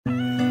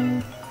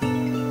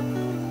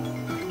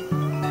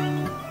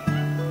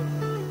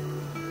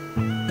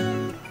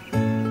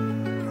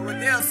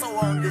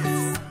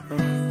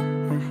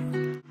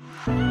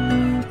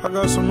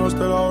got something else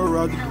that I would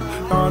rather do.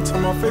 Now to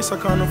my face, I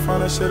kinda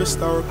find that shit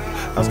hysterical.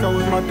 Ask how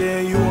was my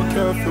day and you won't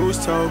care if it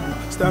was terrible.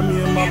 Stab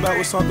me in my back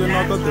with something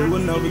I thought they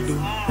would never do.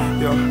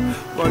 Yeah,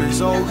 but it's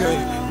okay.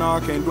 Now I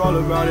can't dwell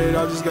about it,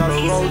 I just gotta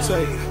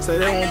rotate. Say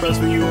they want best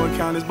for you and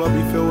kindness, but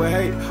be filled with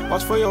hate.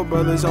 Watch for your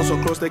brothers, y'all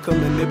so close they could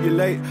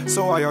manipulate.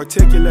 So I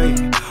articulate,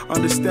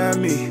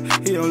 understand me.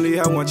 He only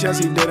had one chance,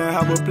 he didn't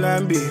have a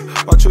plan B.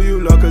 Watch who you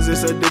love, cause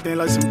it's addicting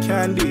like some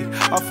candy.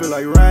 I feel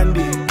like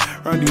Randy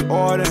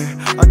Orton.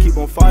 I keep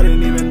on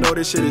fighting even though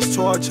this shit is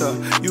torture.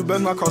 You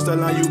better not cross that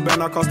line, you better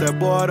not cross that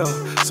border.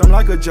 Some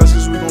like a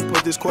justice, we gon'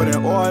 put this court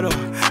in order.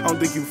 I don't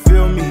think you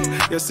feel me,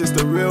 yes it's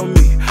the real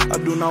me. I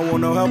do not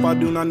want no help, I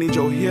do not need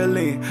your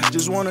healing.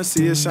 Just wanna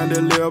see a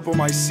chandelier up on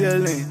my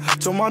ceiling.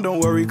 Told mom don't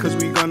worry cause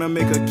we gonna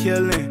make a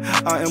killing.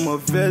 I am a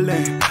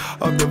villain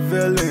of the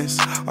villains.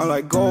 I'm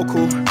like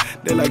Goku,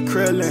 they like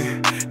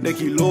Krillin. They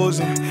keep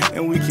losing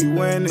and we keep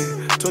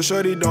winning. So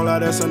shorty don't lie,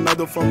 that's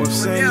another form of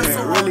sinning.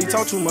 Really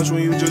talk too much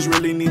when you just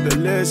really need to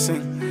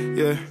listen.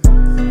 Yeah,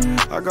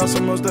 I got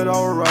something else that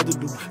I would rather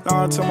do.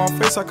 Now I tell my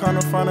face, I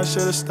kinda find that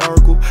shit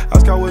hysterical.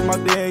 Ask how was my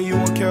day and you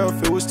won't care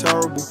if it was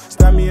terrible.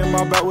 Stab me in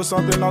my back with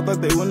something I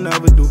thought they would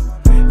never do.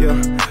 Yeah,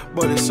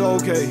 but it's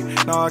okay.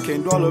 Now I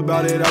can't dwell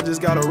about it, I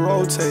just gotta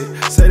rotate.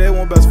 Say they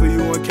want best for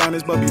you and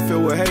kindness, but be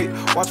filled with hate.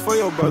 Watch for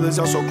your brothers,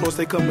 y'all so close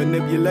they could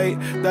manipulate.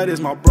 That is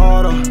my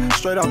brother,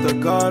 straight out the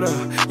gutter.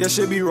 Yeah,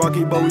 shit be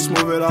rocky, but we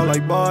smooth it out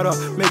like butter.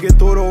 Make it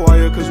through the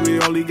wire, cause we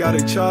only got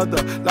each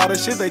other. Lot of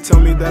shit they tell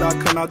me that I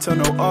could not tell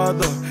no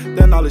other.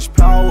 That knowledge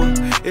power,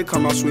 it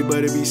come out sweet,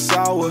 but it be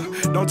sour.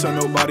 Don't tell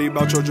nobody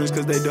about your dreams,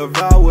 cause they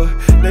devour.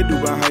 They do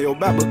behind your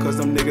back because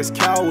them niggas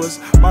cowards.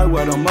 Might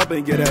wet them up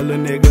and get that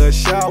little nigga a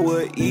shower.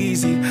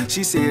 Easy,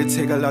 she said it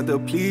take a lot to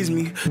please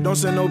me. Don't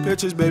send no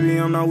pictures, baby,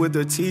 I'm not with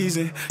the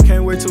teasing.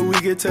 Can't wait till we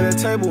get to the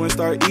table and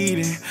start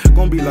eating.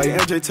 Gonna be like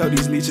MJ, tell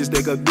these leeches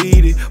they could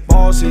beat it.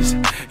 Bosses,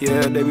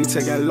 yeah, they be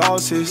taking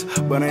losses,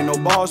 but ain't no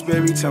boss,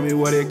 baby, tell me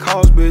what it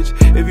costs, bitch.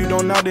 If you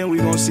don't know, then we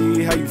gon'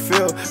 see how you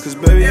feel. Cause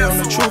baby, I'm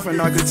the truth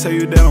and I can tell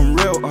you that I'm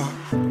real.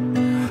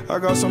 I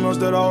got something else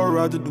that I would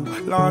rather do.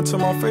 Lying to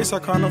my face, I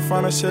kinda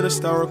find that shit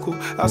hysterical.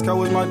 Ask how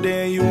was my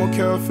day and you won't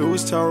care if it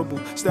was terrible.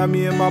 Stab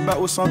me in my back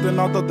with something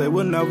I thought they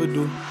would never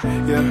do.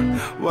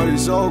 Yeah, but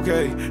it's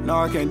okay.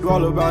 Now I can't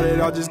dwell about it,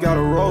 I just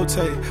gotta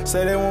rotate.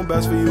 Say they want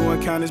best for you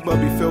and kindness, but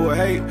be filled with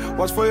hate.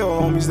 Watch for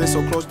your homies, they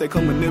so close they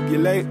can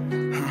manipulate.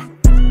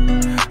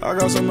 I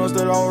got something else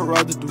that I would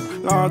rather do.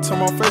 Lying to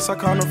my face, I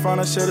kinda find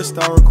that shit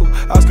hysterical.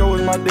 Ask how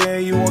was my day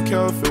and you won't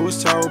care if it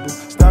was terrible.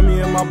 Stab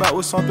me in my back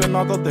with something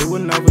I thought they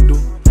would never do.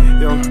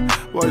 Yo,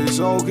 but it's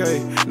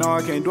okay. Now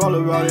I can't dwell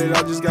about it,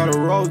 I just gotta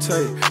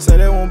rotate. Say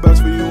they want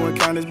best for you and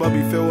kindness, but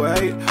be filled with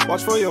hate.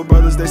 Watch for your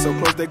brothers, they so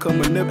close they can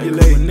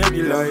manipulate.